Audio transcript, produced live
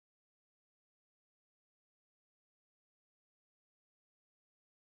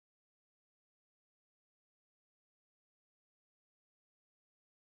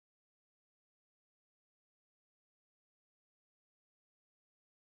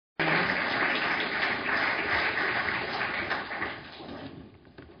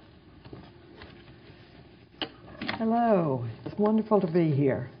Hello, it's wonderful to be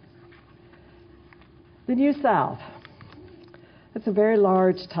here. The New South. It's a very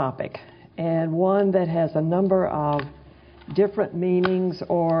large topic and one that has a number of different meanings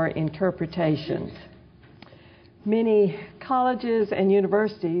or interpretations. Many colleges and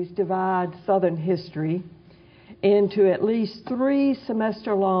universities divide Southern history into at least 3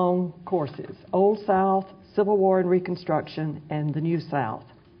 semester-long courses: Old South, Civil War and Reconstruction, and the New South.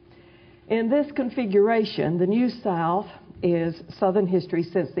 In this configuration, the New South is Southern history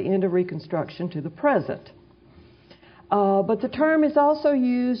since the end of Reconstruction to the present. But the term is also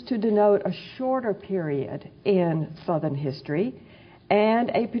used to denote a shorter period in Southern history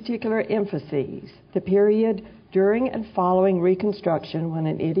and a particular emphasis, the period during and following Reconstruction, when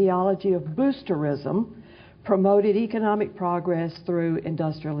an ideology of boosterism promoted economic progress through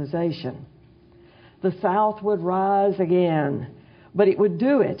industrialization. The South would rise again, but it would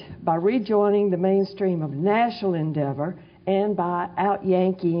do it by rejoining the mainstream of national endeavor and by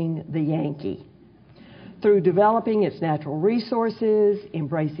out-Yankeeing the Yankee, through developing its natural resources,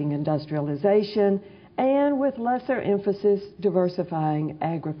 embracing industrialization, and with lesser emphasis, diversifying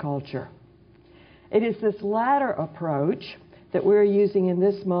agriculture. It is this latter approach that we're using in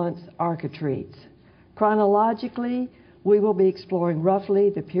this month's ArchiTreats. Chronologically, we will be exploring roughly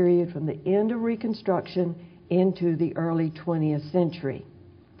the period from the end of Reconstruction into the early 20th century.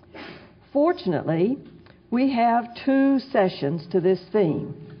 Fortunately, we have 2 sessions to this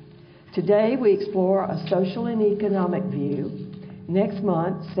theme. Today we explore a social and economic view. Next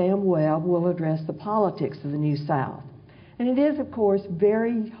month, Sam Webb will address the politics of the New South. And it is, of course,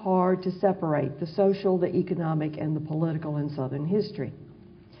 very hard to separate the social, the economic, and the political in Southern history.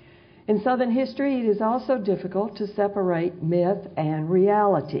 In Southern history, it is also difficult to separate myth and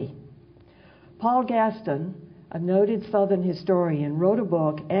reality. Paul Gaston, a noted Southern historian, wrote a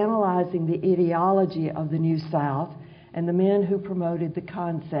book analyzing the ideology of the New South and the men who promoted the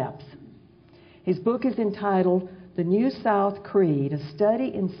concepts. His book is entitled The New South Creed, a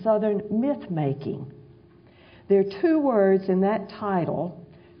study in Southern myth-making. There are 2 words in that title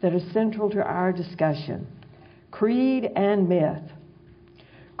that are central to our discussion: creed and myth.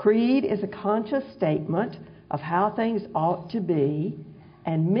 Creed is a conscious statement of how things ought to be,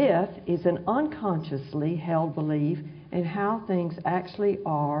 and myth is an unconsciously held belief in how things actually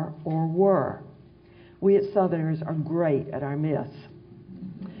are or were. We as Southerners are great at our myths.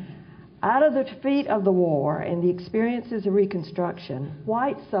 Out of the defeat of the war and the experiences of Reconstruction,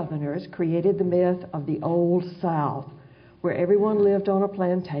 white Southerners created the myth of the Old South, where everyone lived on a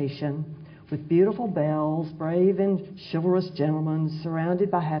plantation with beautiful belles, brave and chivalrous gentlemen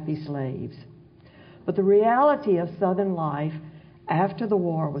surrounded by happy slaves. But the reality of Southern life after the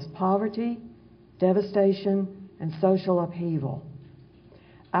war was poverty, devastation, and social upheaval,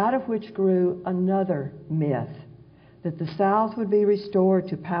 out of which grew another myth, that the South would be restored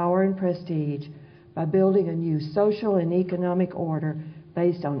to power and prestige by building a new social and economic order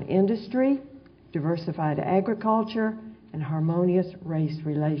based on industry, diversified agriculture, and harmonious race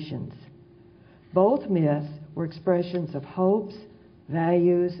relations. Both myths were expressions of hopes,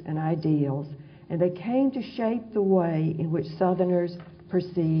 values, and ideals, and they came to shape the way in which Southerners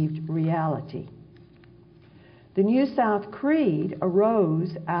perceived reality. The New South Creed arose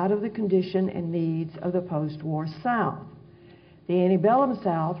out of the condition and needs of the post-war South. The antebellum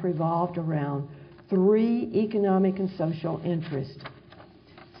South revolved around 3 economic and social interests: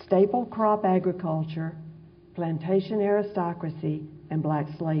 staple crop agriculture, plantation aristocracy, and black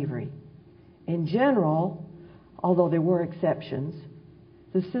slavery. In general, although there were exceptions,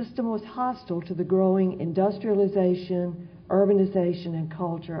 the system was hostile to the growing industrialization, urbanization, and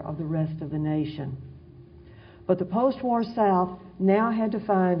culture of the rest of the nation. But the post-war South now had to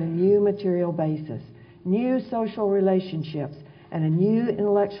find a new material basis, new social relationships, and a new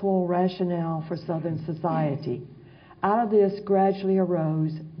intellectual rationale for Southern society. Out of this gradually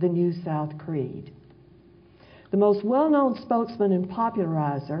arose the New South Creed. The most well-known spokesman and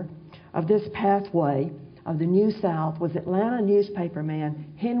popularizer of this pathway of the New South was Atlanta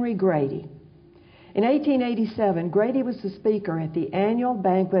newspaperman Henry Grady. In 1887, Grady was the speaker at the annual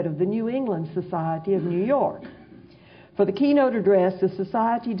banquet of the New England Society of New York. For the keynote address, the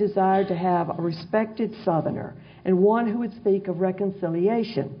society desired to have a respected Southerner and one who would speak of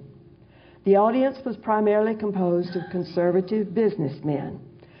reconciliation. The audience was primarily composed of conservative businessmen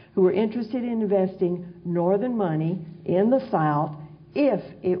who were interested in investing Northern money in the South if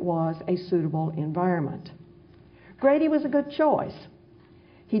it was a suitable environment. Grady was a good choice.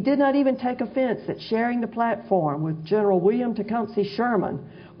 He did not even take offense at sharing the platform with General William Tecumseh Sherman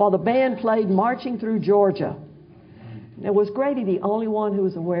while the band played Marching Through Georgia. Now, was Grady the only one who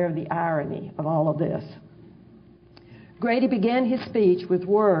was aware of the irony of all of this? Grady began his speech with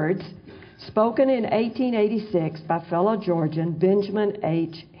words spoken in 1886 by fellow Georgian Benjamin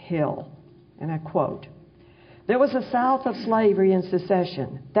H. Hill, and I quote, "There was a South of slavery and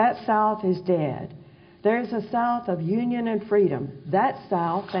secession. That South is dead. There is a South of union and freedom. That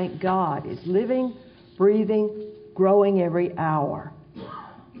South, thank God, is living, breathing, growing every hour."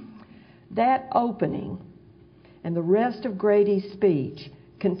 That opening and the rest of Grady's speech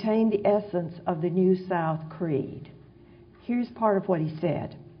contained the essence of the New South Creed. Here's part of what he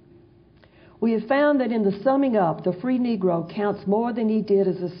said. "We have found that in the summing up, the free Negro counts more than he did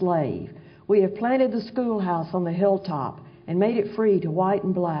as a slave. We have planted the schoolhouse on the hilltop and made it free to white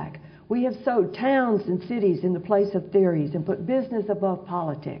and black. We have sowed towns and cities in the place of theories and put business above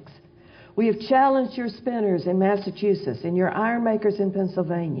politics. We have challenged your spinners in Massachusetts and your iron makers in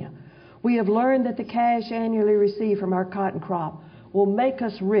Pennsylvania. We have learned that the cash annually received from our cotton crop will make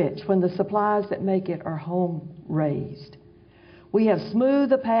us rich when the supplies that make it are home raised. We have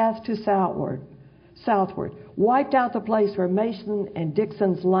smoothed the path to southward, wiped out the place where Mason and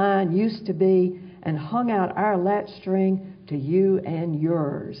Dixon's line used to be, and hung out our latch string to you and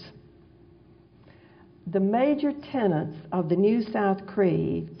yours." The major tenets of the New South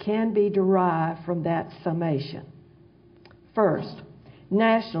Creed can be derived from that summation. First,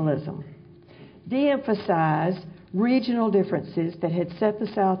 nationalism de-emphasized regional differences that had set the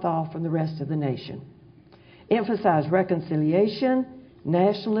South off from the rest of the nation. Emphasized reconciliation,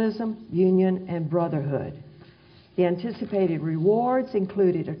 nationalism, union, and brotherhood. The anticipated rewards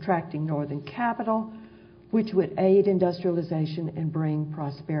included attracting Northern capital, which would aid industrialization and bring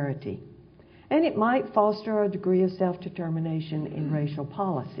prosperity. And it might foster a degree of self-determination in racial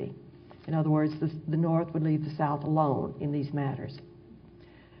policy. In other words, the North would leave the South alone in these matters.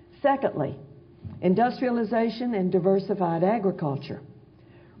 Secondly, industrialization and diversified agriculture.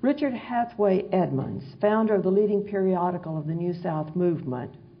 Richard Hathaway Edmonds, founder of the leading periodical of the New South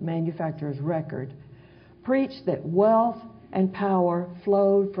movement, Manufacturer's Record, preached that wealth and power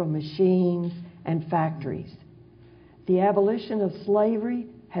flowed from machines and factories. The abolition of slavery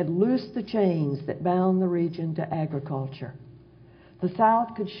had loosed the chains that bound the region to agriculture. The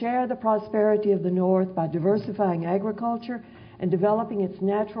South could share the prosperity of the North by diversifying agriculture and developing its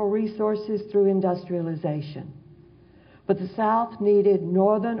natural resources through industrialization. But the South needed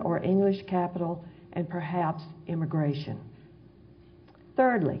Northern or English capital and perhaps immigration.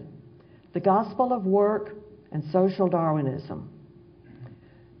 Thirdly, the gospel of work and social Darwinism.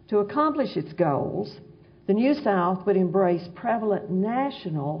 To accomplish its goals, the New South would embrace prevalent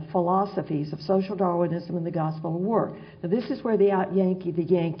national philosophies of social Darwinism and the gospel of work. Now, this is where the out-Yankee the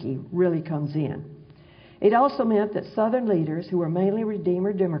Yankee really comes in. It also meant that Southern leaders, who were mainly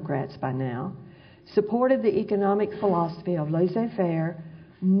Redeemer Democrats by now, supported the economic philosophy of laissez-faire,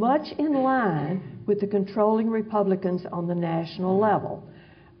 much in line with the controlling Republicans on the national level.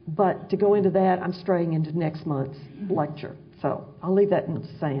 But to go into that, I'm straying into next month's lecture, so I'll leave that in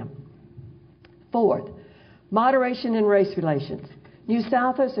Sam. Fourth, moderation in race relations. New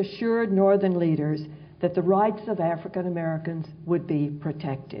Southers assured Northern leaders that the rights of African Americans would be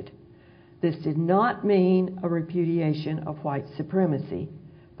protected. This did not mean a repudiation of white supremacy,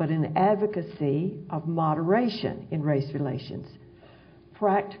 but an advocacy of moderation in race relations.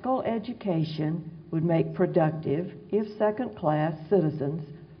 Practical education would make productive, if second-class, citizens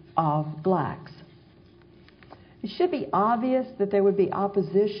of blacks. It should be obvious that there would be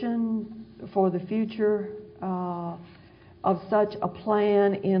opposition for the future of such a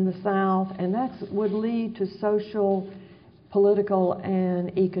plan in the South, and that would lead to social, political,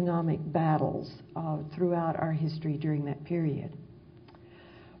 and economic battles throughout our history during that period.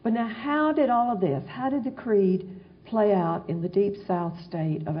 But now, how did all of this, how did the Creed play out in the deep South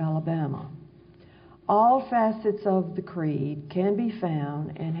state of Alabama? All facets of the Creed can be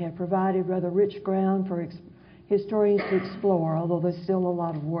found and have provided rather rich ground for historians to explore, although there's still a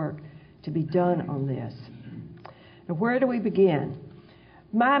lot of work to be done on this. Now, where do we begin?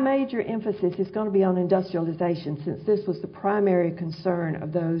 My major emphasis is going to be on industrialization, since this was the primary concern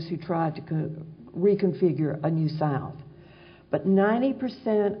of those who tried to reconfigure a New South. But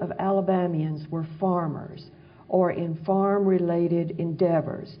 90% of Alabamians were farmers or in farm-related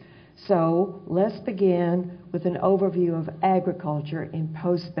endeavors. So let's begin with an overview of agriculture in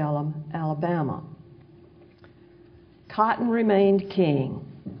postbellum Alabama. Cotton remained king.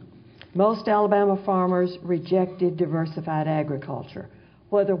 Most Alabama farmers rejected diversified agriculture.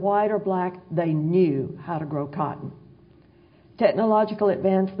 Whether white or black, they knew how to grow cotton. Technological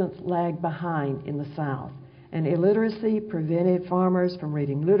advancements lagged behind in the South, and illiteracy prevented farmers from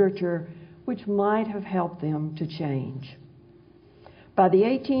reading literature, which might have helped them to change. By the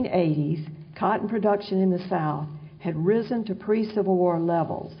 1880s, cotton production in the South had risen to pre-Civil War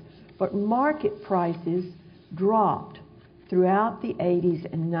levels, but market prices dropped throughout the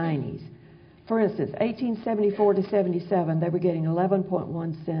 80s and 90s. For instance, 1874 to 77, they were getting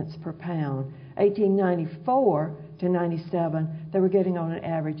 11.1 cents per pound. 1894 to 97, they were getting on an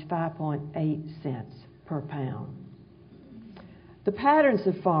average 5.8 cents per pound. The patterns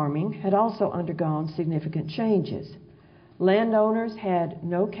of farming had also undergone significant changes. Landowners had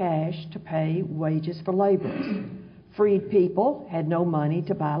no cash to pay wages for laborers. Freed people had no money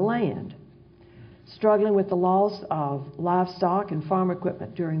to buy land. Struggling with the loss of livestock and farm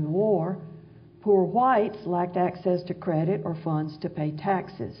equipment during the war, poor whites lacked access to credit or funds to pay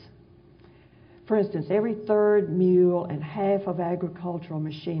taxes. For instance, every third mule and half of agricultural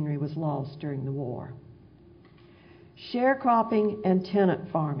machinery was lost during the war. Sharecropping and tenant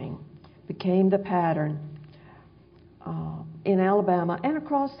farming became the pattern in Alabama and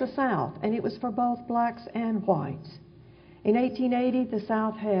across the South, and it was for both blacks and whites. In 1880, the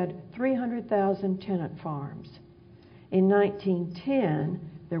South had 300,000 tenant farms. In 1910,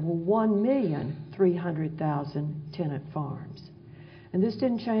 there were 1,300,000 tenant farms. And this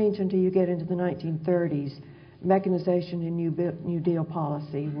didn't change until you get into the 1930s. Mechanization and New Deal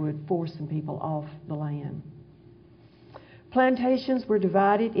policy would force some people off the land. Plantations were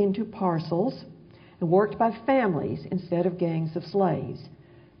divided into parcels and worked by families instead of gangs of slaves.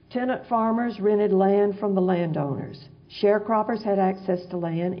 Tenant farmers rented land from the landowners. Sharecroppers had access to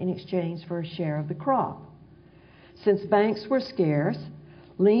land in exchange for a share of the crop. Since banks were scarce,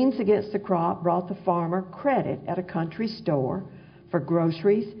 liens against the crop brought the farmer credit at a country store for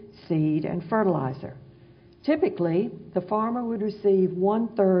groceries, seed, and fertilizer. Typically, the farmer would receive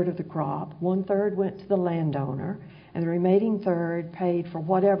 1/3 of the crop, 1/3 went to the landowner, and the remaining third paid for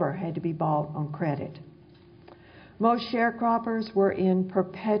whatever had to be bought on credit. Most sharecroppers were in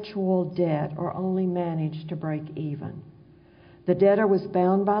perpetual debt or only managed to break even. The debtor was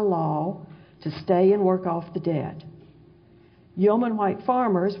bound by law to stay and work off the debt. Yeoman white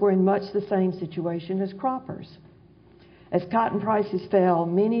farmers were in much the same situation as croppers. As cotton prices fell,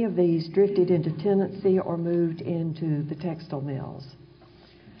 many of these drifted into tenancy or moved into the textile mills.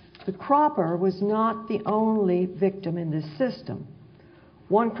 The cropper was not the only victim in this system.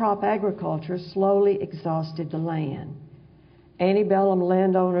 One-crop agriculture slowly exhausted the land. Antebellum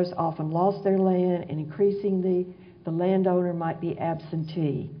landowners often lost their land, and increasingly the landowner might be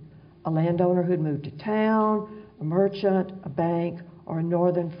absentee. A landowner who had moved to town, a merchant, a bank, or a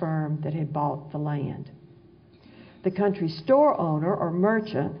northern firm that had bought the land. The country store owner or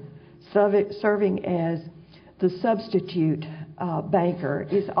merchant, serving as the substitute banker,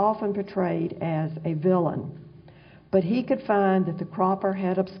 is often portrayed as a villain. But he could find that the cropper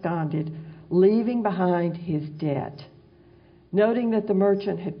had absconded, leaving behind his debt. Noting that the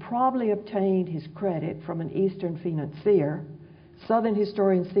merchant had probably obtained his credit from an Eastern financier, Southern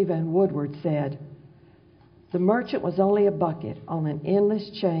historian C. Van Woodward said, "The merchant was only a bucket on an endless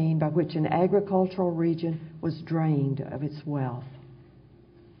chain by which an agricultural region was drained of its wealth."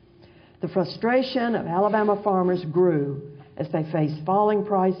 The frustration of Alabama farmers grew as they faced falling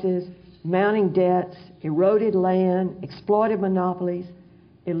prices, mounting debts, eroded land, exploited monopolies,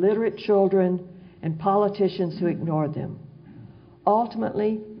 illiterate children, and politicians who ignored them.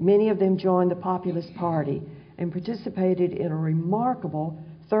 Ultimately, many of them joined the Populist Party and participated in a remarkable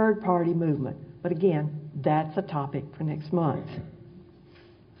third-party movement. But again, that's a topic for next month.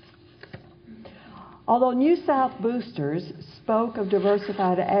 Although New South boosters spoke of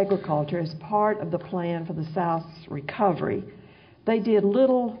diversified agriculture as part of the plan for the South's recovery, they did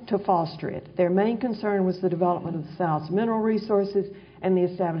little to foster it. Their main concern was the development of the South's mineral resources and the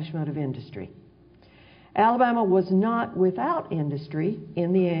establishment of industry. Alabama was not without industry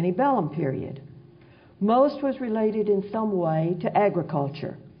in the antebellum period. Most was related in some way to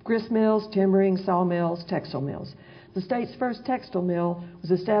agriculture: grist mills, timbering, sawmills, textile mills. The state's first textile mill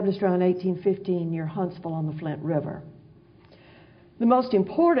was established around 1815 near Huntsville on the Flint River. The most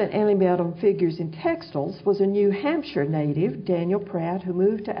important antebellum figures in textiles was a New Hampshire native, Daniel Pratt, who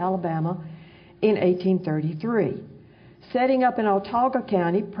moved to Alabama in 1833. Setting up in Autauga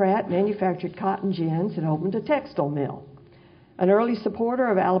County, Pratt manufactured cotton gins and opened a textile mill. An early supporter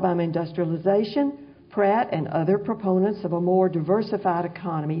of Alabama industrialization, Pratt and other proponents of a more diversified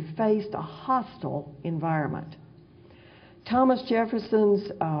economy faced a hostile environment. Thomas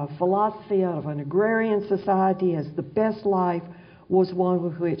Jefferson's philosophy of an agrarian society as the best life was one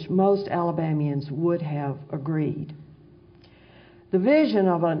with which most Alabamians would have agreed. The vision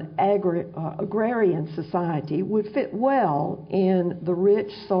of an agrarian society would fit well in the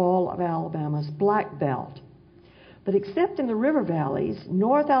rich soil of Alabama's Black Belt. But except in the river valleys,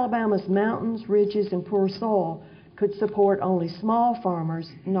 North Alabama's mountains, ridges, and poor soil could support only small farmers,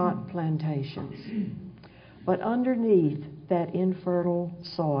 not plantations. But underneath that infertile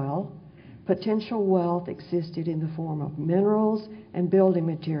soil, potential wealth existed in the form of minerals and building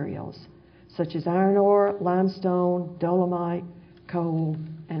materials, such as iron ore, limestone, dolomite, coal,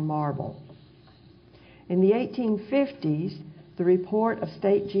 and marble. In the 1850s, the report of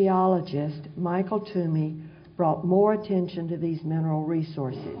state geologist Michael Toomey brought more attention to these mineral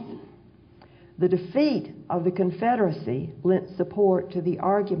resources. The defeat of the Confederacy lent support to the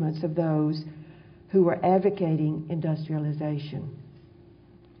arguments of those who were advocating industrialization.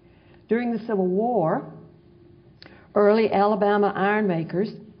 During the Civil War, early Alabama iron makers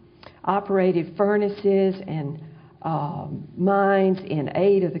operated furnaces and mines in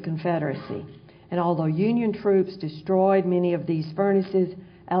aid of the Confederacy. And although Union troops destroyed many of these furnaces,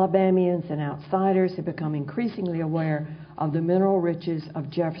 Alabamians and outsiders had become increasingly aware of the mineral riches of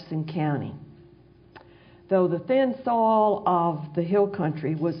Jefferson County. Though the thin soil of the hill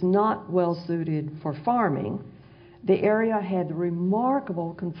country was not well suited for farming, the area had the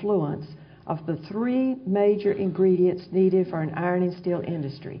remarkable confluence of the three major ingredients needed for an iron and steel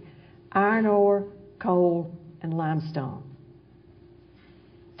industry: iron ore, coal, and limestone.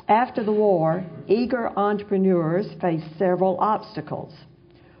 After the war, eager entrepreneurs faced several obstacles.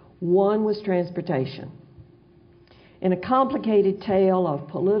 One was transportation. In a complicated tale of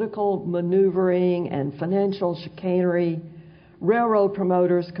political maneuvering and financial chicanery, railroad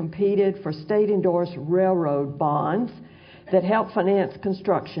promoters competed for state-endorsed railroad bonds that helped finance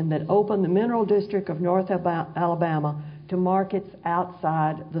construction that opened the mineral district of North Alabama to markets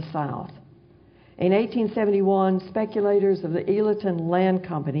outside the South. In 1871, speculators of the Ealerton Land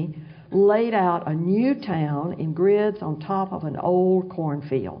Company laid out a new town in grids on top of an old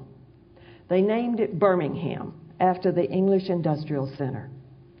cornfield. They named it Birmingham, after the English Industrial Center.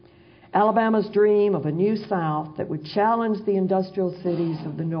 Alabama's dream of a new South that would challenge the industrial cities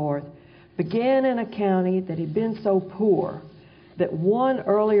of the North began in a county that had been so poor that one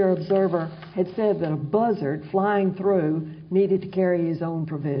earlier observer had said that a buzzard flying through needed to carry his own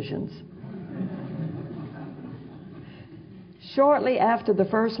provisions. Shortly after the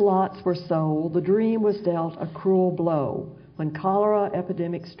first lots were sold, the dream was dealt a cruel blow when cholera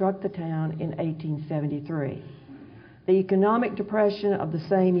epidemic struck the town in 1873. The economic depression of the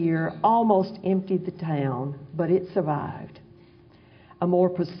same year almost emptied the town, but it survived. A more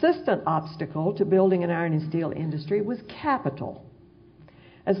persistent obstacle to building an iron and steel industry was capital.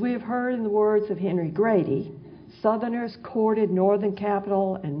 As we have heard in the words of Henry Grady, Southerners courted northern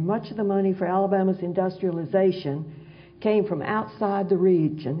capital, and much of the money for Alabama's industrialization came from outside the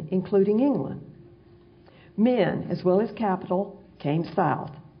region, including England. Men, as well as capital, came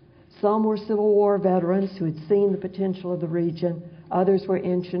south. Some were Civil War veterans who had seen the potential of the region. Others were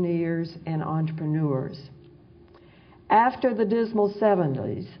engineers and entrepreneurs. After the dismal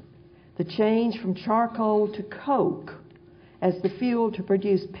 70s, the change from charcoal to coke as the fuel to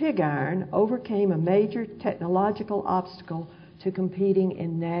produce pig iron overcame a major technological obstacle to competing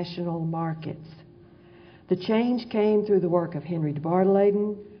in national markets. The change came through the work of Henry de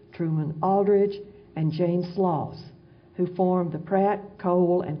Bartoleden, Truman Aldrich, and James Sloss, who formed the Pratt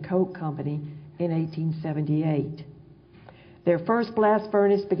Coal and Coke Company in 1878. Their first blast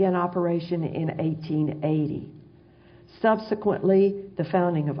furnace began operation in 1880. Subsequently, the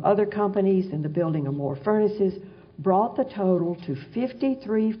founding of other companies and the building of more furnaces brought the total to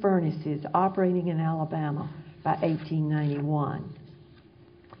 53 furnaces operating in Alabama by 1891.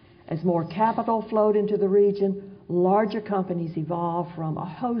 As more capital flowed into the region, larger companies evolved from a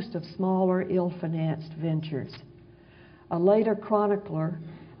host of smaller, ill-financed ventures. A later chronicler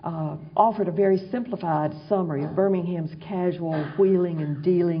offered a very simplified summary of Birmingham's casual wheeling and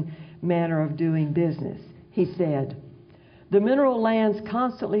dealing manner of doing business. He said, "The mineral lands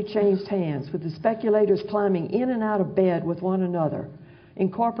constantly changed hands, with the speculators climbing in and out of bed with one another,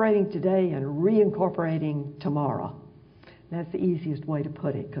 incorporating today and reincorporating tomorrow." That's the easiest way to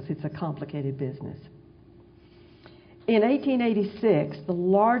put it, because it's a complicated business. In 1886, the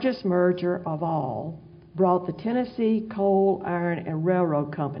largest merger of all brought the Tennessee Coal, Iron, and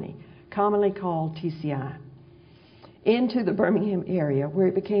Railroad Company, commonly called TCI, into the Birmingham area, where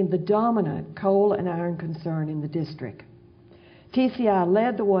it became the dominant coal and iron concern in the district. TCI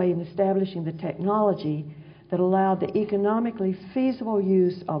led the way in establishing the technology that allowed the economically feasible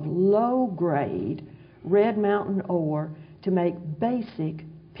use of low-grade Red Mountain ore to make basic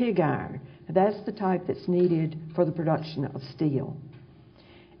pig iron. That's the type that's needed for the production of steel.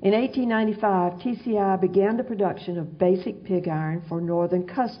 In 1895, TCI began the production of basic pig iron for northern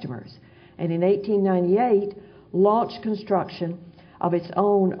customers, and in 1898 launched construction of its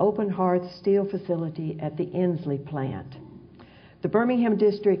own open hearth steel facility at the Inslee plant. The Birmingham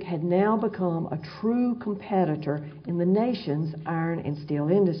district had now become a true competitor in the nation's iron and steel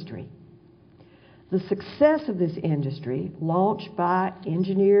industry. The success of this industry, launched by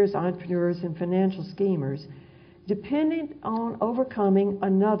engineers, entrepreneurs, and financial schemers, depended on overcoming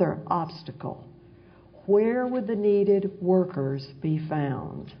another obstacle. Where would the needed workers be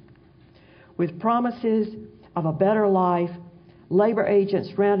found? With promises of a better life, labor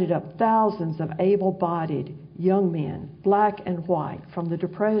agents rounded up thousands of able-bodied young men, black and white, from the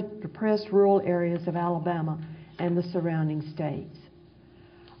depressed rural areas of Alabama and the surrounding states.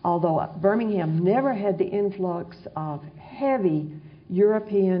 Although Birmingham never had the influx of heavy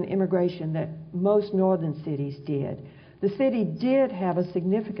European immigration that most northern cities did, the city did have a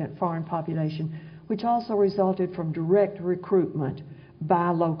significant foreign population, which also resulted from direct recruitment by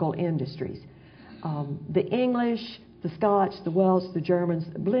local industries. The English, the Scotch, the Welsh, the Germans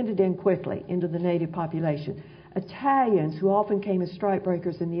blended in quickly into the native population. Italians, who often came as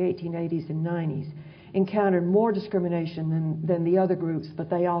strikebreakers in the 1880s and 90s, encountered more discrimination than the other groups, but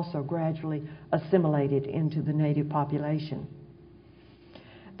they also gradually assimilated into the native population.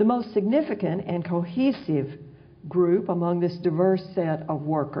 The most significant and cohesive group among this diverse set of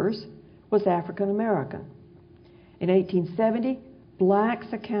workers was African American. In 1870, blacks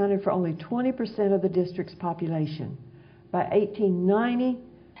accounted for only 20% of the district's population. By 1890,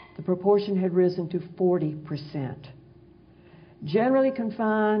 the proportion had risen to 40%. Generally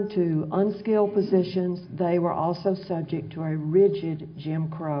confined to unskilled positions, they were also subject to a rigid Jim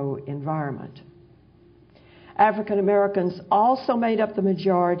Crow environment. African Americans also made up the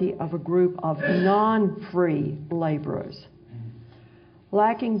majority of a group of non-free laborers.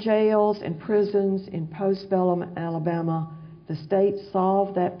 Lacking jails and prisons in postbellum Alabama, the state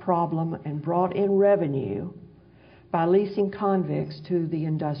solved that problem and brought in revenue by leasing convicts to the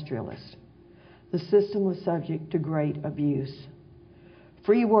industrialists. The system was subject to great abuse.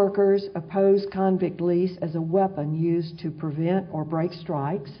 Free workers opposed convict lease as a weapon used to prevent or break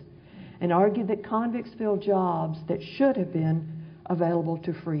strikes, and argued that convicts filled jobs that should have been available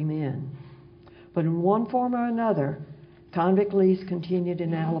to free men. But in one form or another, convict lease continued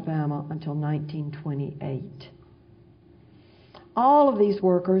in Alabama until 1928. All of these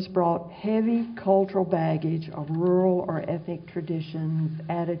workers brought heavy cultural baggage of rural or ethnic traditions,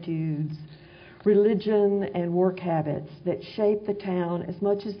 attitudes, religion, and work habits that shaped the town as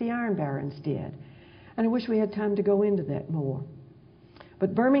much as the iron barons did. And I wish we had time to go into that more.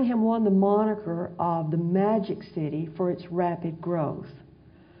 But Birmingham won the moniker of the Magic City for its rapid growth.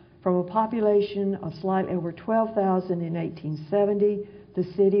 From a population of slightly over 12,000 in 1870, the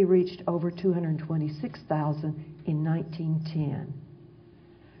city reached over 226,000 in 1910.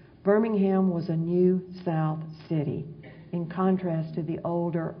 Birmingham was a new South city, in contrast to the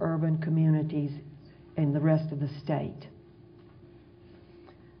older urban communities in the rest of the state.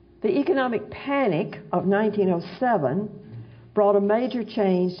 The economic panic of 1907 brought a major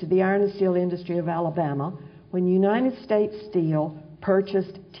change to the iron and steel industry of Alabama when United States Steel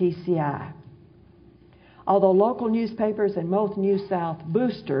purchased TCI. Although local newspapers and most New South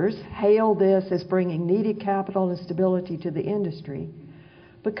boosters hailed this as bringing needed capital and stability to the industry,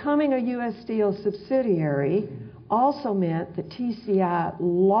 becoming a U.S. Steel subsidiary also meant that TCI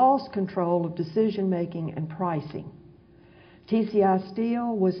lost control of decision-making and pricing. TCI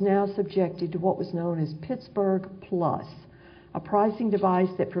Steel was now subjected to what was known as Pittsburgh Plus, a pricing device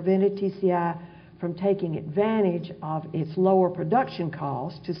that prevented TCI from taking advantage of its lower production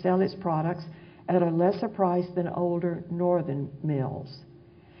costs to sell its products at a lesser price than older northern mills.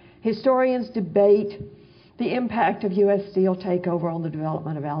 Historians debate the impact of U.S. Steel takeover on the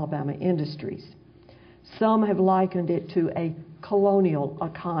development of Alabama industries. Some have likened it to a colonial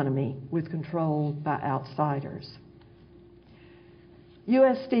economy with control by outsiders.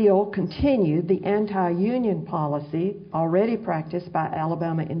 U.S. Steel continued the anti-union policy already practiced by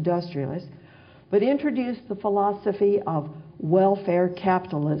Alabama industrialists, but introduced the philosophy of welfare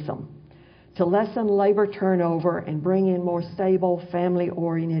capitalism to lessen labor turnover and bring in more stable,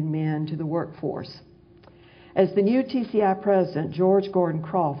 family-oriented men to the workforce. As the new TCI president, George Gordon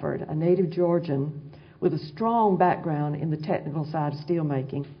Crawford, a native Georgian with a strong background in the technical side of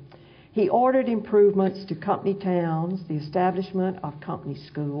steelmaking, he ordered improvements to company towns, the establishment of company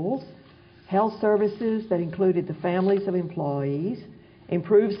schools, health services that included the families of employees,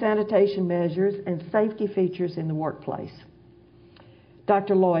 improved sanitation measures, and safety features in the workplace.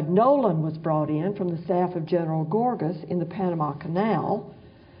 Dr. Lloyd Nolan was brought in from the staff of General Gorgas in the Panama Canal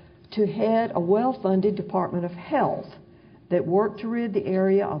to head a well-funded Department of Health that worked to rid the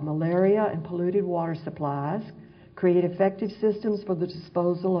area of malaria and polluted water supplies, create effective systems for the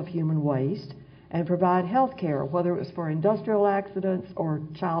disposal of human waste, and provide health care, whether it was for industrial accidents or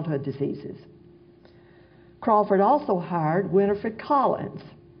childhood diseases. Crawford also hired Winifred Collins,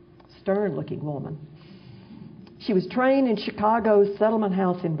 stern-looking woman. She was trained in Chicago's settlement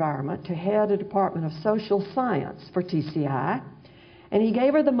house environment to head a department of social science for TCI, and he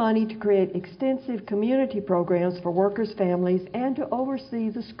gave her the money to create extensive community programs for workers' families and to oversee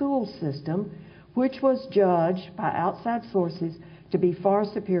the school system, which was judged by outside sources to be far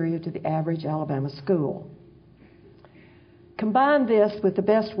superior to the average Alabama school. Combine this with the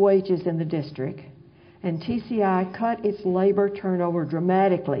best wages in the district, and TCI cut its labor turnover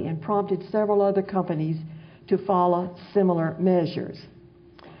dramatically and prompted several other companies to follow similar measures.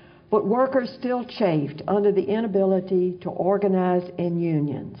 But workers still chafed under the inability to organize in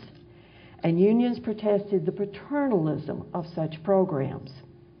unions, and unions protested the paternalism of such programs.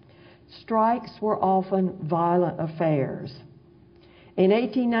 Strikes were often violent affairs. In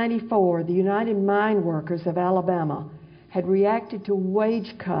 1894, the United Mine Workers of Alabama had reacted to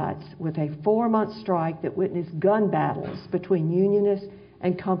wage cuts with a 4-month strike that witnessed gun battles between unionists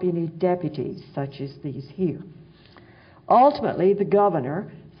and company deputies, such as these here. Ultimately, the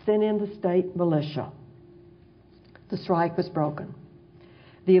governor sent in the state militia. The strike was broken.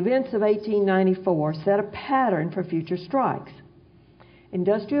 The events of 1894 set a pattern for future strikes.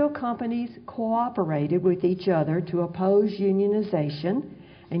 Industrial companies cooperated with each other to oppose unionization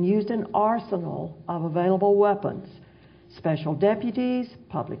and used an arsenal of available weapons: special deputies,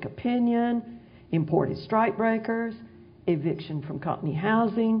 public opinion, imported strikebreakers, eviction from company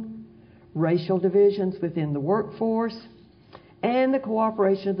housing, racial divisions within the workforce, and the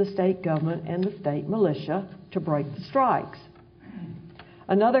cooperation of the state government and the state militia to break the strikes.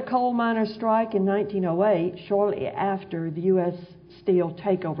 Another coal miners' strike in 1908, shortly after the U.S. Steel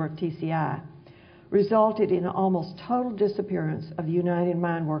takeover of TCI, resulted in an almost total disappearance of the United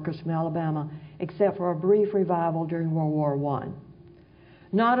Mine Workers from Alabama, except for a brief revival during World War I.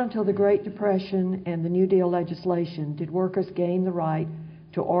 Not until the Great Depression and the New Deal legislation did workers gain the right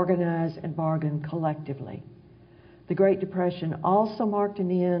to organize and bargain collectively. The Great Depression also marked an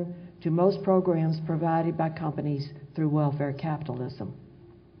end to most programs provided by companies through welfare capitalism.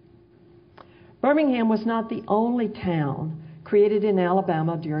 Birmingham was not the only town created in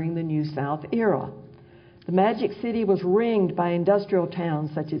Alabama during the New South era. The Magic City was ringed by industrial towns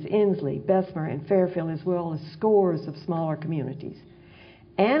such as Inslee, Bessemer, and Fairfield, as well as scores of smaller communities.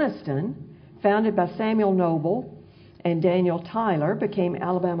 Anniston, founded by Samuel Noble and Daniel Tyler, became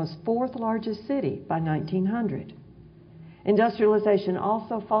Alabama's 4th largest city by 1900. Industrialization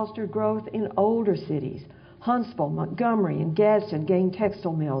also fostered growth in older cities. Huntsville, Montgomery, and Gadsden gained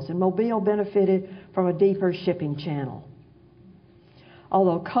textile mills, and Mobile benefited from a deeper shipping channel.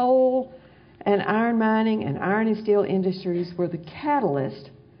 Although coal and iron mining and iron and steel industries were the catalyst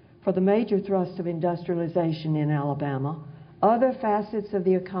for the major thrust of industrialization in Alabama, other facets of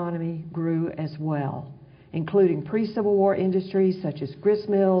the economy grew as well, including pre-Civil War industries such as grist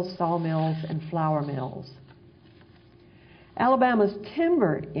mills, sawmills, and flour mills. Alabama's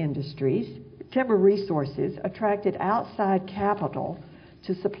timber resources attracted outside capital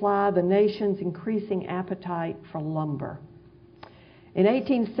to supply the nation's increasing appetite for lumber. In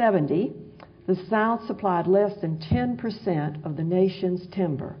 1870, the South supplied less than 10% of the nation's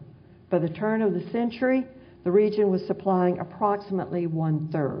timber. By the turn of the century, the region was supplying approximately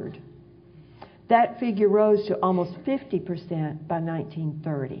 1/3. That figure rose to almost 50% by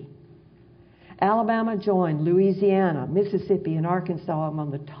 1930. Alabama joined Louisiana, Mississippi, and Arkansas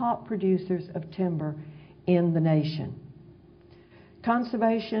among the top producers of timber in the nation.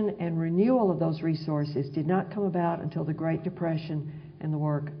 Conservation and renewal of those resources did not come about until the Great Depression and the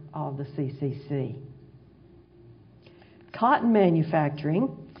work of the CCC. Cotton manufacturing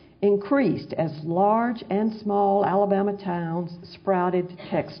increased as large and small Alabama towns sprouted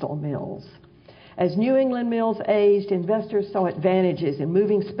textile mills. As New England mills aged, investors saw advantages in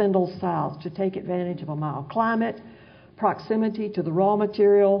moving spindles south to take advantage of a mild climate, proximity to the raw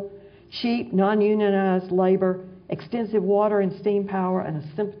material, cheap, non-unionized labor, extensive water and steam power, and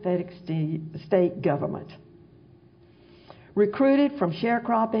a sympathetic state government. Recruited from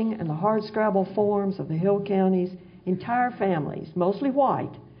sharecropping and the hardscrabble farms of the hill counties, entire families, mostly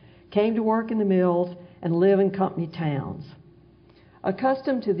white, came to work in the mills and live in company towns.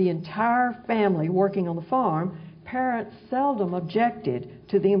 Accustomed to the entire family working on the farm, parents seldom objected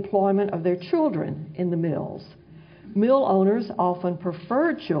to the employment of their children in the mills. Mill owners often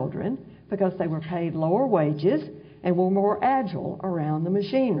preferred children because they were paid lower wages and were more agile around the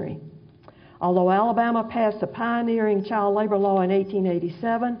machinery. Although Alabama passed the pioneering child labor law in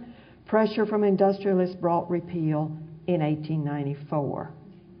 1887, Pressure from industrialists brought repeal in 1894.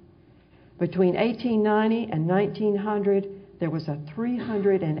 Between 1890 and 1900, there was a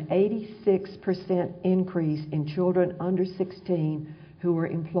 386% increase in children under 16 who were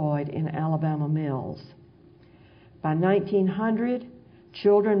employed in Alabama mills. By 1900,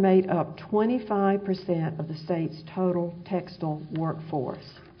 children made up 25% of the state's total textile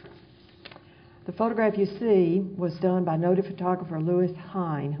workforce. The photograph you see was done by noted photographer Louis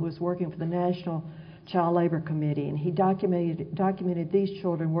Hine, who was working for the National Child Labor Committee, and he documented these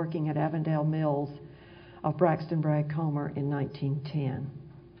children working at Avondale Mills of Braxton Bragg Comer in 1910.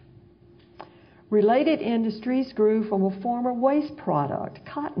 Related industries grew from a former waste product,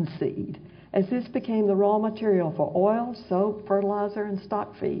 cottonseed, as this became the raw material for oil, soap, fertilizer, and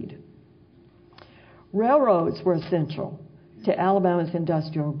stock feed. Railroads were essential to Alabama's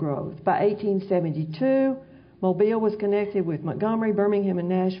industrial growth. By 1872, Mobile was connected with Montgomery, Birmingham, and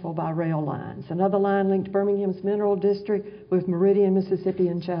Nashville by rail lines. Another line linked Birmingham's Mineral District with Meridian, Mississippi,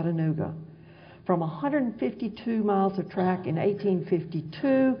 and Chattanooga. From 152 miles of track in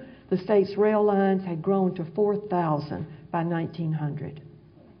 1852, the state's rail lines had grown to 4,000 by 1900.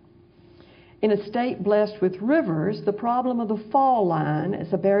 In a state blessed with rivers, the problem of the fall line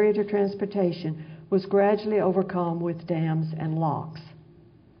as a barrier to transportation was gradually overcome with dams and locks.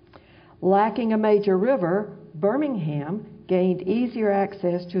 Lacking a major river, Birmingham gained easier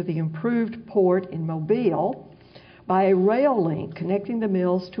access to the improved port in Mobile by a rail link connecting the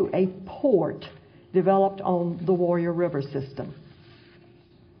mills to a port developed on the Warrior River system.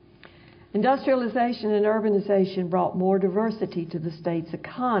 Industrialization and urbanization brought more diversity to the state's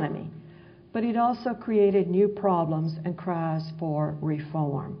economy, but it also created new problems and cries for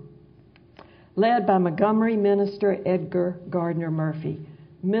reform. Led by Montgomery minister Edgar Gardner Murphy,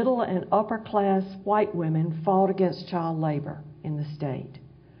 middle and upper class white women fought against child labor in the state.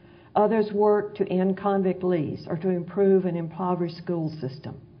 Others worked to end convict lease or to improve an impoverished school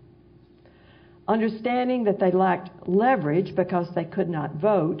system. Understanding that they lacked leverage because they could not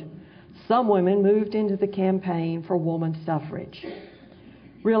vote, some women moved into the campaign for woman suffrage.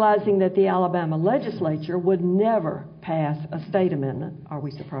 Realizing that the Alabama legislature would never pass a state amendment, are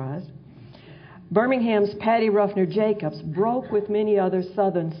we surprised? Birmingham's Patty Ruffner Jacobs broke with many other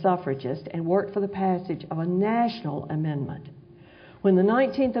Southern suffragists and worked for the passage of a national amendment. When the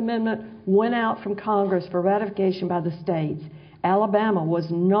 19th Amendment went out from Congress for ratification by the states, Alabama was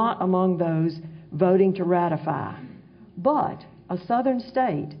not among those voting to ratify. But a Southern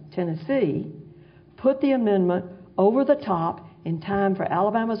state, Tennessee, put the amendment over the top in time for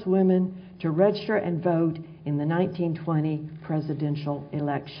Alabama's women to register and vote in the 1920 presidential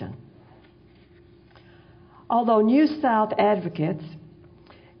election. Although New South advocates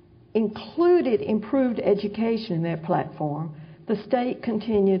included improved education in their platform, the state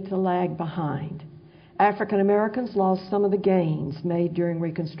continued to lag behind. African Americans lost some of the gains made during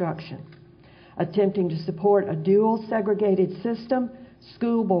Reconstruction. Attempting to support a dual segregated system,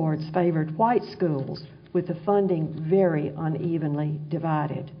 school boards favored white schools with the funding very unevenly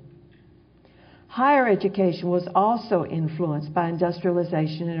divided. Higher education was also influenced by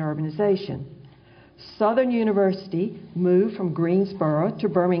industrialization and urbanization. Southern University moved from Greensboro to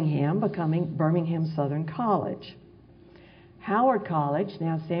Birmingham, becoming Birmingham Southern College. Howard College,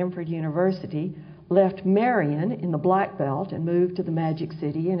 now Samford University, left Marion in the Black Belt and moved to the Magic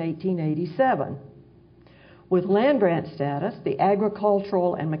City in 1887. With land grant status, the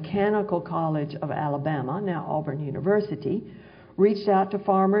Agricultural and Mechanical College of Alabama, now Auburn University, reached out to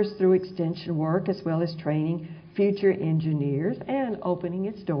farmers through extension work as well as training future engineers and opening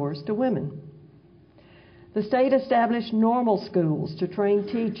its doors to women. The state established normal schools to train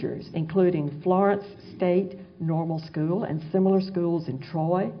teachers, including Florence State Normal School and similar schools in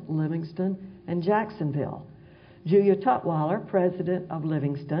Troy, Livingston, and Jacksonville. Julia Tutwiler, president of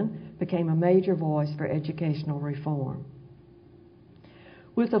Livingston, became a major voice for educational reform.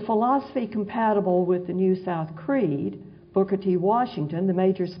 With a philosophy compatible with the New South Creed, Booker T. Washington, the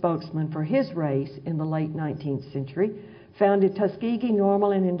major spokesman for his race in the late 19th century, founded Tuskegee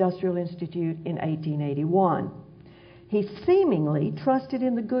Normal and Industrial Institute in 1881. He seemingly trusted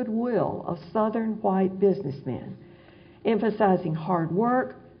in the goodwill of Southern white businessmen, emphasizing hard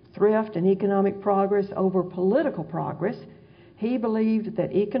work, thrift, and economic progress over political progress. He believed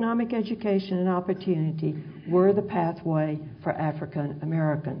that economic education and opportunity were the pathway for African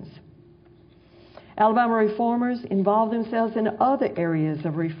Americans. Alabama reformers involved themselves in other areas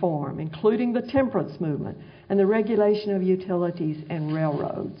of reform, including the temperance movement and the regulation of utilities and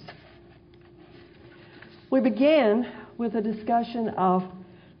railroads. We begin with a discussion of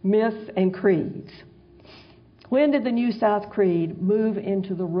myths and creeds. When did the New South Creed move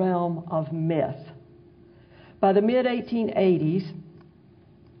into the realm of myth? By the mid-1880s,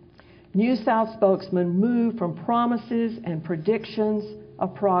 New South spokesmen moved from promises and predictions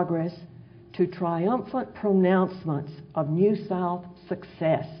of progress to triumphant pronouncements of New South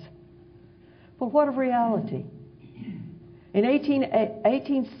success. But what of reality? In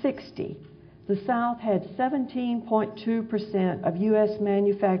 1860, the South had 17.2% of U.S.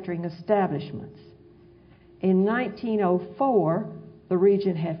 manufacturing establishments. In 1904, the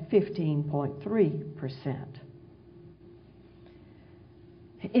region had 15.3%.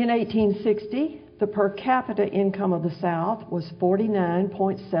 In 1860, the per capita income of the South was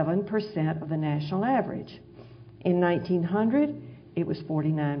 49.7% of the national average. In 1900, it was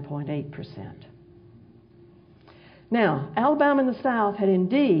 49.8%. Now, Alabama and the South had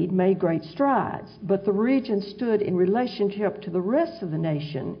indeed made great strides, but the region stood in relationship to the rest of the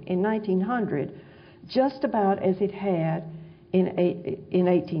nation in 1900 just about as it had in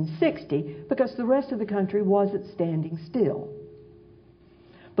 1860, because the rest of the country wasn't standing still.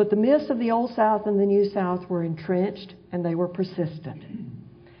 But the myths of the Old South and the New South were entrenched, and they were persistent.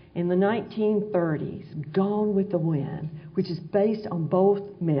 In the 1930s, Gone with the Wind, which is based on both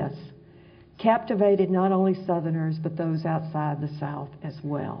myths, captivated not only Southerners, but those outside the South as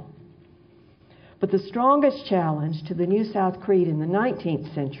well. But the strongest challenge to the New South Creed in the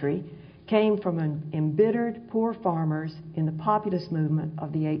 19th century came from embittered poor farmers in the populist movement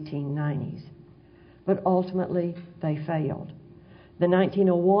of the 1890s. But ultimately, they failed. The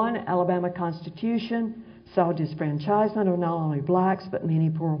 1901 Alabama Constitution saw disfranchisement of not only blacks, but many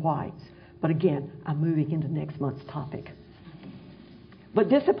poor whites. But again, I'm moving into next month's topic. But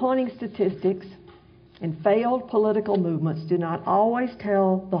disappointing statistics and failed political movements do not always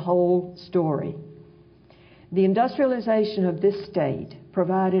tell the whole story. The industrialization of this state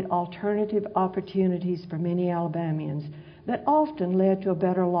provided alternative opportunities for many Alabamians that often led to a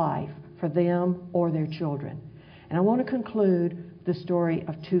better life for them or their children. And I want to conclude the story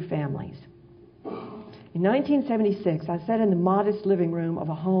of two families. In 1976, I sat in the modest living room of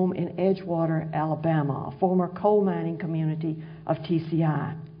a home in Edgewater, Alabama, a former coal mining community of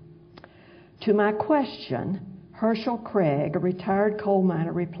TCI. To my question, Herschel Craig, a retired coal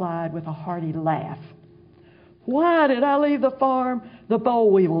miner, replied with a hearty laugh. "Why did I leave the farm? The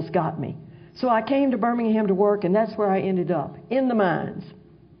boll weevils got me. So I came to Birmingham to work, and that's where I ended up, in the mines."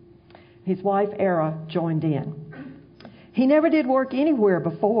 His wife, Era, joined in. He never did work anywhere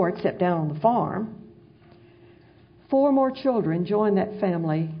before except down on the farm. 4 more children joined that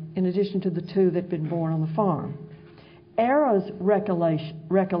family in addition to the 2 that had been born on the farm. Era's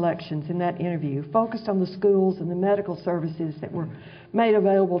recollections in that interview focused on the schools and the medical services that were made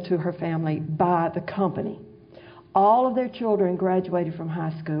available to her family by the company. All of their children graduated from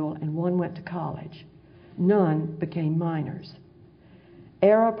high school, and 1 went to college. None became miners.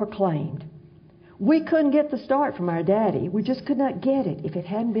 Era proclaimed, "We couldn't get the start from our daddy. We just could not get it if it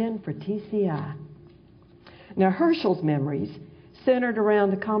hadn't been for TCI." Now, Herschel's memories centered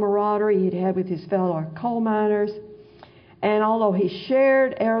around the camaraderie he'd had with his fellow coal miners, and although he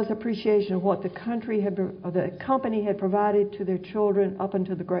shared Era's appreciation of what the company had provided to their children up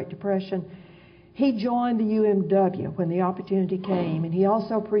until the Great Depression, he joined the UMW when the opportunity came, and he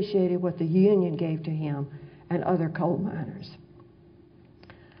also appreciated what the union gave to him and other coal miners.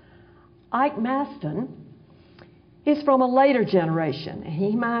 Ike Maston is from a later generation.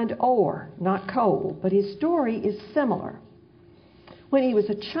 He mined ore, not coal, but his story is similar. When he was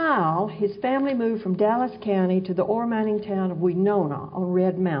a child, his family moved from Dallas County to the ore mining town of Winona on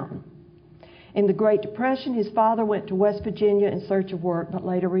Red Mountain. In the Great Depression, his father went to West Virginia in search of work, but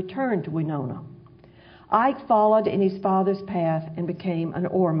later returned to Winona. Ike followed in his father's path and became an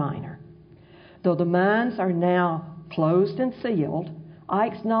ore miner. Though the mines are now closed and sealed,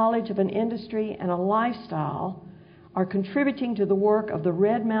 Ike's knowledge of an industry and a lifestyle are contributing to the work of the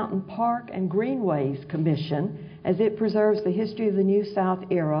Red Mountain Park and Greenways Commission as it preserves the history of the New South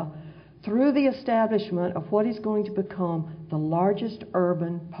era through the establishment of what is going to become the largest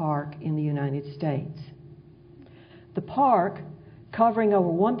urban park in the United States. The park, covering over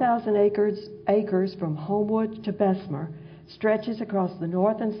 1,000 acres from Homewood to Bessemer, stretches across the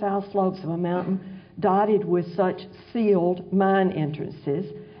north and south slopes of a mountain dotted with such sealed mine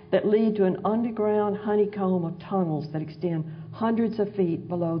entrances that lead to an underground honeycomb of tunnels that extend hundreds of feet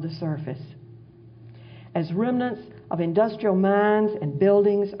below the surface. As remnants of industrial mines and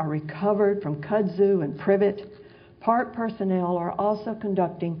buildings are recovered from kudzu and privet, park personnel are also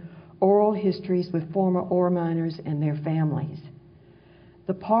conducting oral histories with former ore miners and their families.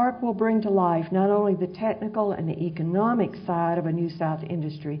 The park will bring to life not only the technical and the economic side of a New South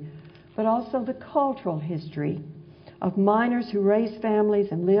industry, but also the cultural history of miners who raised families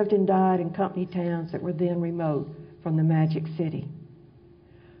and lived and died in company towns that were then remote from the Magic City.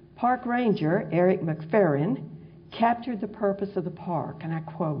 Park Ranger Eric McFerrin captured the purpose of the park, and I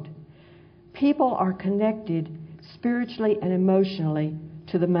quote, "People are connected spiritually and emotionally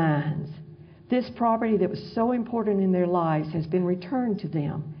to the mines. This property that was so important in their lives has been returned to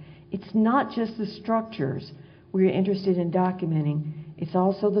them. It's not just the structures we are interested in documenting, it's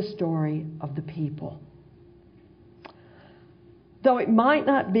also the story of the people." Though it might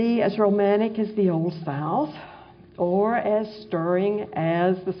not be as romantic as the Old South or as stirring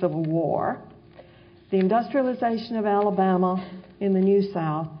as the Civil War, the industrialization of Alabama in the New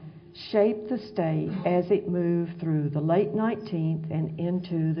South shaped the state as it moved through the late 19th and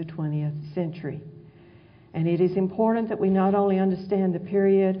into the 20th century. And it is important that we not only understand the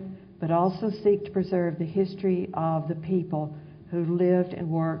period, but also seek to preserve the history of the people who lived and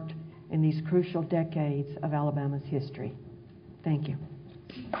worked in these crucial decades of Alabama's history. Thank you.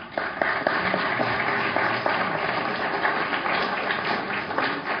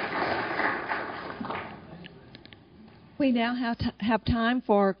 We now have time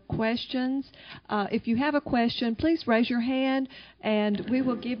for questions. If you have a question, please raise your hand and we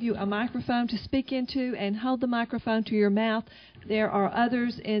will give you a microphone to speak into, and hold the microphone to your mouth. There are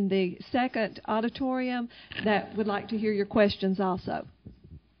others in the second auditorium that would like to hear your questions also.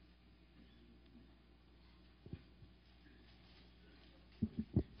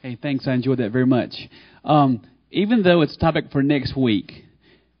 Hey, thanks. I enjoyed that very much. Even though it's a topic for next week,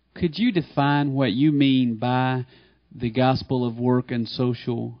 could you define what you mean by the gospel of work and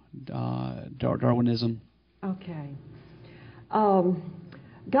social Darwinism? Okay.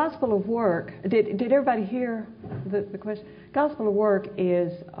 Gospel of work, did everybody hear the question? Gospel of work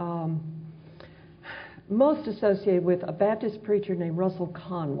is most associated with a Baptist preacher named Russell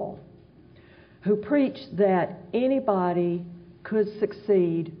Conwell, who preached that anybody could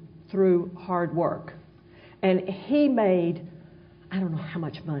succeed through hard work. And he made, I don't know how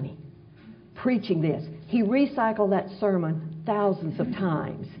much money, preaching this. He recycled that sermon thousands of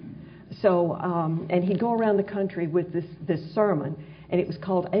times. So, and he'd go around the country with this sermon, and it was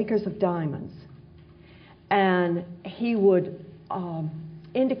called Acres of Diamonds. And he would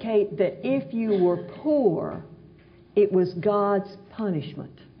indicate that if you were poor, it was God's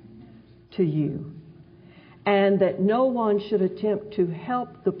punishment to you, and that no one should attempt to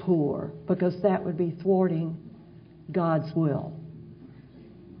help the poor because that would be thwarting God's will.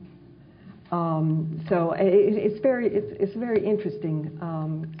 So it's a very interesting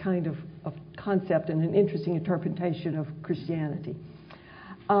kind of concept and an interesting interpretation of Christianity.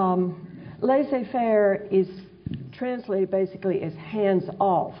 Laissez-faire is translated basically as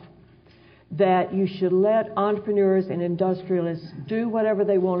hands-off, that you should let entrepreneurs and industrialists do whatever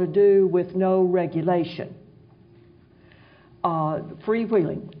they want to do with no regulation.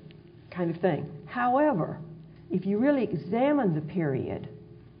 Freewheeling kind of thing. However, if you really examine the period,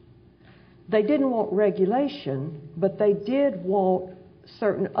 they didn't want regulation, but they did want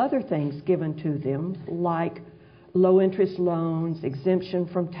certain other things given to them, like low-interest loans, exemption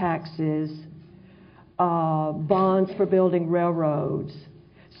from taxes, bonds for building railroads.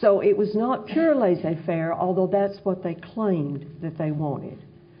 So it was not pure laissez-faire, although that's what they claimed that they wanted.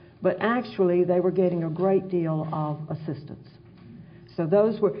 But actually, they were getting a great deal of assistance. So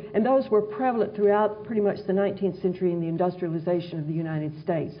those were prevalent throughout pretty much the 19th century in the industrialization of the United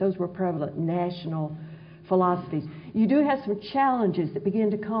States. Those were prevalent national philosophies. You do have some challenges that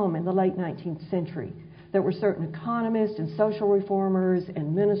begin to come in the late 19th century. There were certain economists and social reformers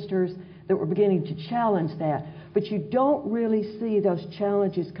and ministers that were beginning to challenge that. But you don't really see those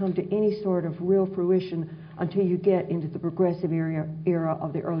challenges come to any sort of real fruition until you get into the progressive era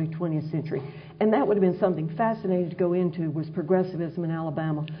of the early 20th century. And that would have been something fascinating to go into, was progressivism in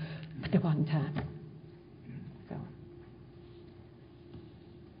Alabama, but there wasn't time. So.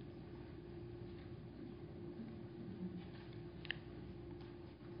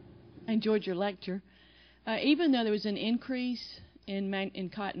 I enjoyed your lecture. Even though there was an increase in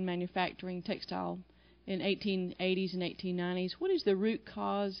cotton manufacturing, textile, in 1880s and 1890s, what is the root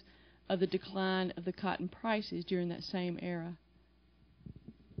cause of the decline of the cotton prices during that same era?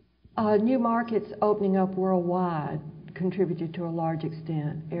 New markets opening up worldwide contributed to a large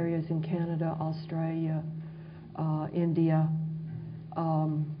extent. Areas in Canada, Australia, India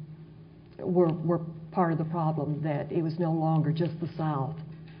were part of the problem, that it was no longer just the South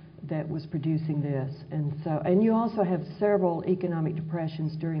that was producing this. And you also have several economic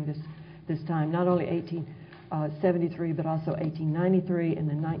depressions during this time, not only 1873, but also 1893 and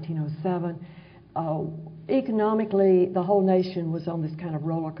then 1907. economically, the whole nation was on this kind of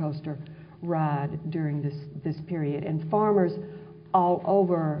roller coaster ride during this period, and farmers all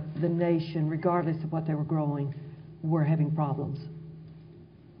over the nation, regardless of what they were growing, were having problems.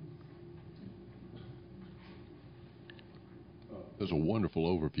 That's a wonderful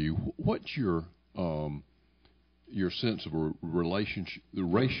overview. What's your sense of a relationship, the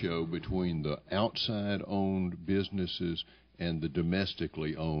ratio between the outside-owned businesses and the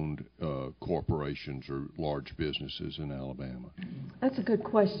domestically owned corporations or large businesses in Alabama? That's a good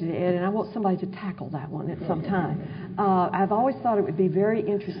question, Ed, and I want somebody to tackle that one at some time. I've always thought it would be very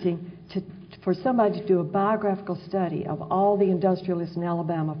interesting for somebody to do a biographical study of all the industrialists in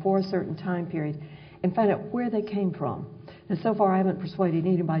Alabama for a certain time period and find out where they came from. And so far I haven't persuaded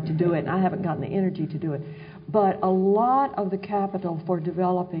anybody to do it, and I haven't gotten the energy to do it. But a lot of the capital for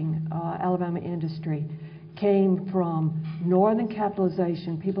developing Alabama industry came from northern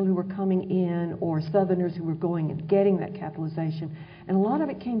capitalization, people who were coming in, or southerners who were going and getting that capitalization. And a lot of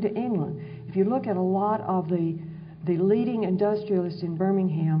it came to England. If you look at a lot of the leading industrialists in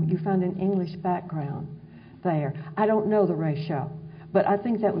Birmingham, you find an English background there. I don't know the ratio, but I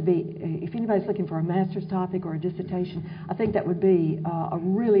think that would be, if anybody's looking for a master's topic or a dissertation, I think that would be a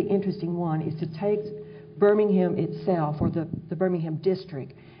really interesting one, is to take Birmingham itself, or the Birmingham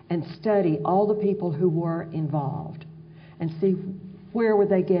district, and study all the people who were involved and see where were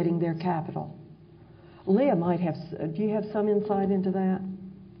they getting their capital. Leah might have, do you have some insight into that?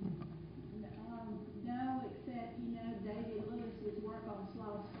 No, except, David Lewis's work on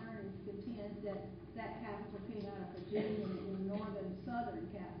Sloss Furnace contends that capital came out of Virginia and the northern southern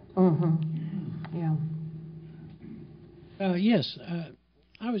capital. Yeah. Yes,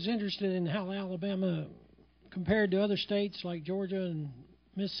 I was interested in how Alabama compared to other states like Georgia and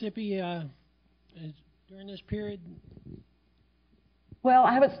Mississippi during this period. Well,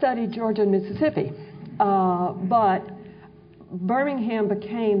 I haven't studied Georgia and Mississippi, but Birmingham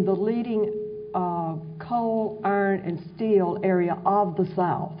became the leading coal, iron, and steel area of the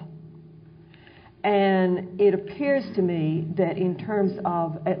South. And it appears to me that in terms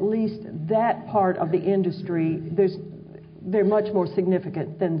of at least that part of the industry, they're much more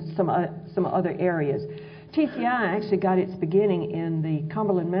significant than some other areas. TCI actually got its beginning in the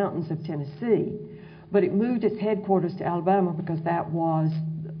Cumberland Mountains of Tennessee, but it moved its headquarters to Alabama because that was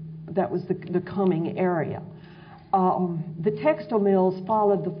the coming area. The textile mills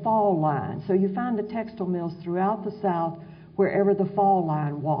followed the fall line, so you find the textile mills throughout the South wherever the fall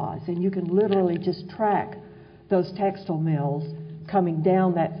line was, and you can literally just track those textile mills coming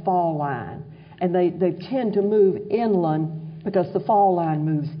down that fall line, and they tend to move inland because the fall line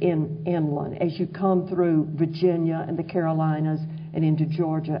moves inland as you come through Virginia and the Carolinas and into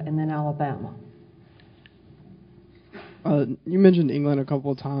Georgia and then Alabama. You mentioned England a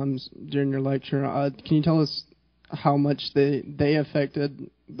couple of times during your lecture. Can you tell us how much they affected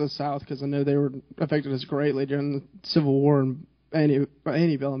the South? Because I know they were affected as greatly during the Civil War and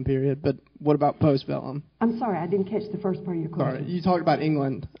antebellum period, but what about postbellum? I'm sorry, I didn't catch the first part of your question. Sorry, you talked about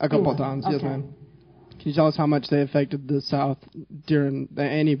England a couple of times. Okay. Yes, ma'am. Can you tell us how much they affected the South during the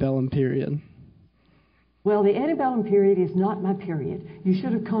antebellum period? Well, the antebellum period is not my period. You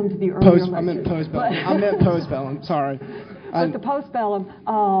should have come to the earlier lecture. I meant postbellum. I meant postbellum. Sorry. But the postbellum,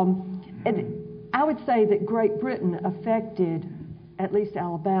 I would say that Great Britain affected at least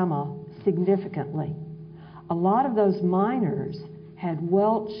Alabama significantly. A lot of those miners had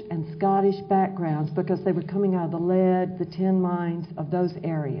Welsh and Scottish backgrounds because they were coming out of the lead, the tin mines of those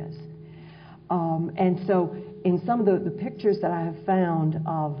areas. And so in some of the pictures that I have found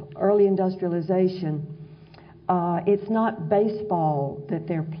of early industrialization, it's not baseball that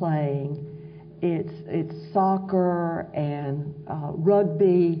they're playing. It's soccer and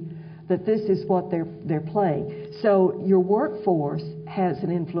rugby, that this is what they're playing. So your workforce has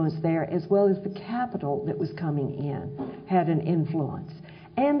an influence there, as well as the capital that was coming in had an influence.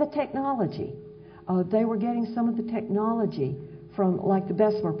 And the technology. They were getting some of the technology from, like the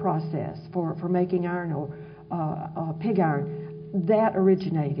Bessemer process for making iron or pig iron. That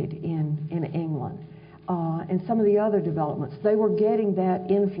originated in England. And some of the other developments. They were getting that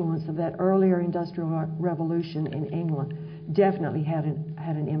influence of that earlier industrial revolution in England. Definitely had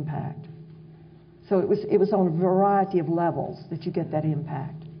an impact. So it was on a variety of levels that you get that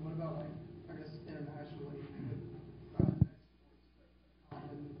impact. What about, like, I guess, internationally,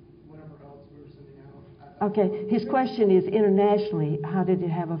 whatever else we were sending out? Okay, his question is internationally, how did it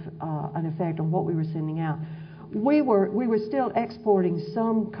have an effect on what we were sending out? We were still exporting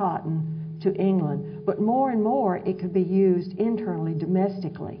some cotton to England, but more and more it could be used internally,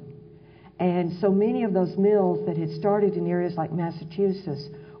 domestically. And so many of those mills that had started in areas like Massachusetts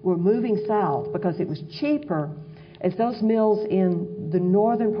were moving south because it was cheaper. As those mills in the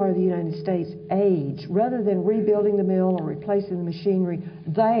northern part of the United States age, rather than rebuilding the mill or replacing the machinery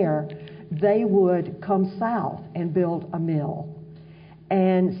there, they would come south and build a mill.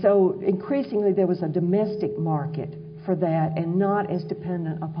 And so increasingly there was a domestic market for that and not as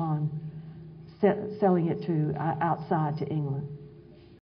dependent upon selling it to outside to England.